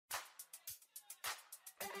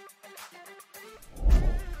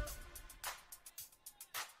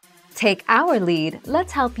Take our lead,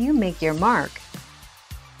 let's help you make your mark.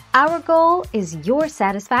 Our goal is your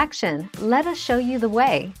satisfaction. Let us show you the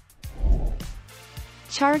way.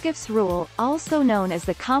 Chargaff's rule, also known as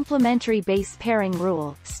the complementary base pairing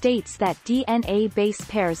rule, states that DNA base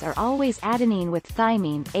pairs are always adenine with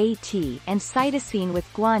thymine AT and cytosine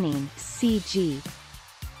with guanine CG.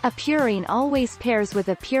 A purine always pairs with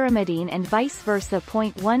a pyrimidine and vice versa.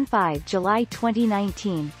 15 July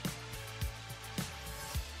 2019.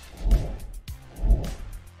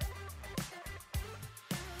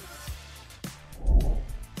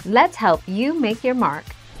 Let's help you make your mark.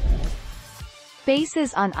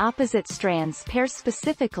 Bases on opposite strands pair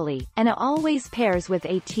specifically, and A always pairs with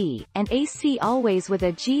AT, and AC always with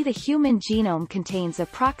a G. The human genome contains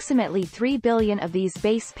approximately 3 billion of these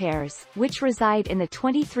base pairs, which reside in the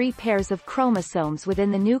 23 pairs of chromosomes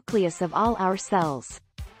within the nucleus of all our cells.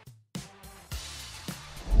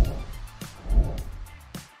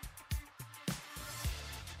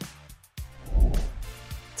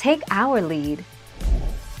 Take our lead.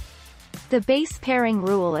 The base pairing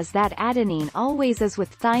rule is that adenine always is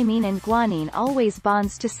with thymine and guanine always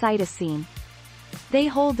bonds to cytosine. They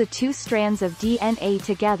hold the two strands of DNA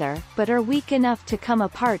together, but are weak enough to come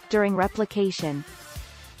apart during replication.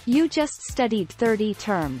 You just studied 30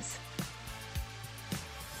 terms.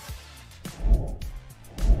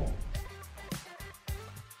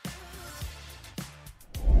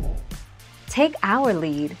 Take our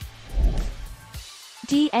lead.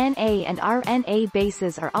 DNA and RNA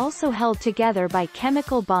bases are also held together by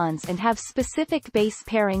chemical bonds and have specific base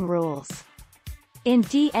pairing rules. In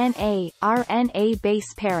DNA, RNA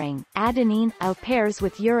base pairing, adenine A pairs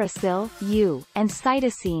with uracil U, and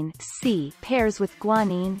cytosine C pairs with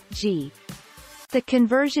guanine G. The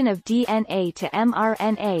conversion of DNA to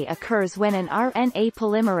mRNA occurs when an RNA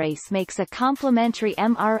polymerase makes a complementary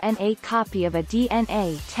mRNA copy of a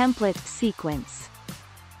DNA template sequence.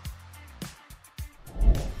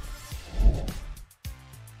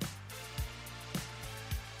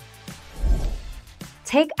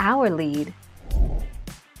 Take our lead.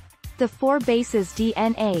 The 4 bases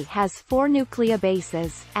DNA has 4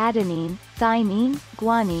 nucleobases, adenine, thymine,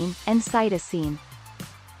 guanine, and cytosine.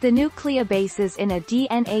 The nucleobases in a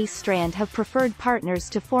DNA strand have preferred partners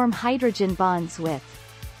to form hydrogen bonds with.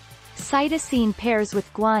 Cytosine pairs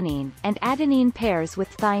with guanine, and adenine pairs with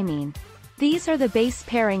thymine. These are the base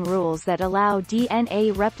pairing rules that allow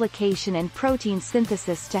DNA replication and protein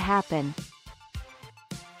synthesis to happen.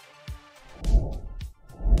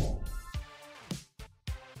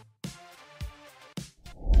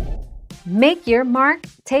 Make your mark,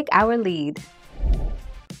 take our lead.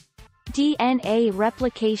 DNA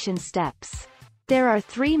replication steps. There are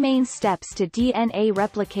 3 main steps to DNA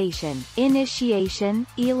replication: initiation,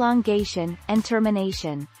 elongation, and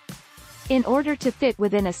termination. In order to fit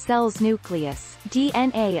within a cell's nucleus,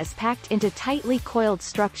 DNA is packed into tightly coiled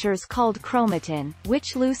structures called chromatin,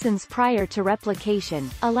 which loosens prior to replication,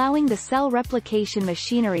 allowing the cell replication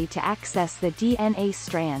machinery to access the DNA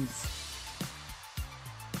strands.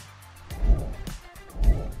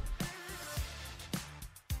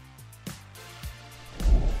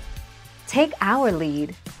 Take our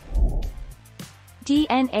lead.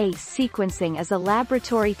 DNA sequencing is a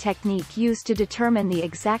laboratory technique used to determine the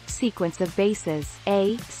exact sequence of bases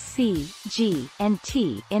A, C, G, and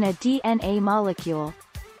T in a DNA molecule.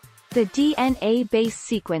 The DNA base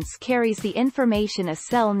sequence carries the information a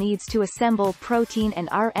cell needs to assemble protein and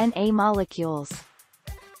RNA molecules.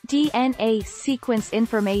 DNA sequence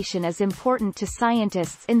information is important to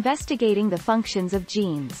scientists investigating the functions of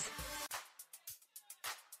genes.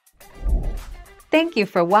 Thank you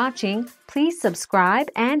for watching. Please subscribe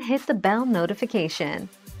and hit the bell notification.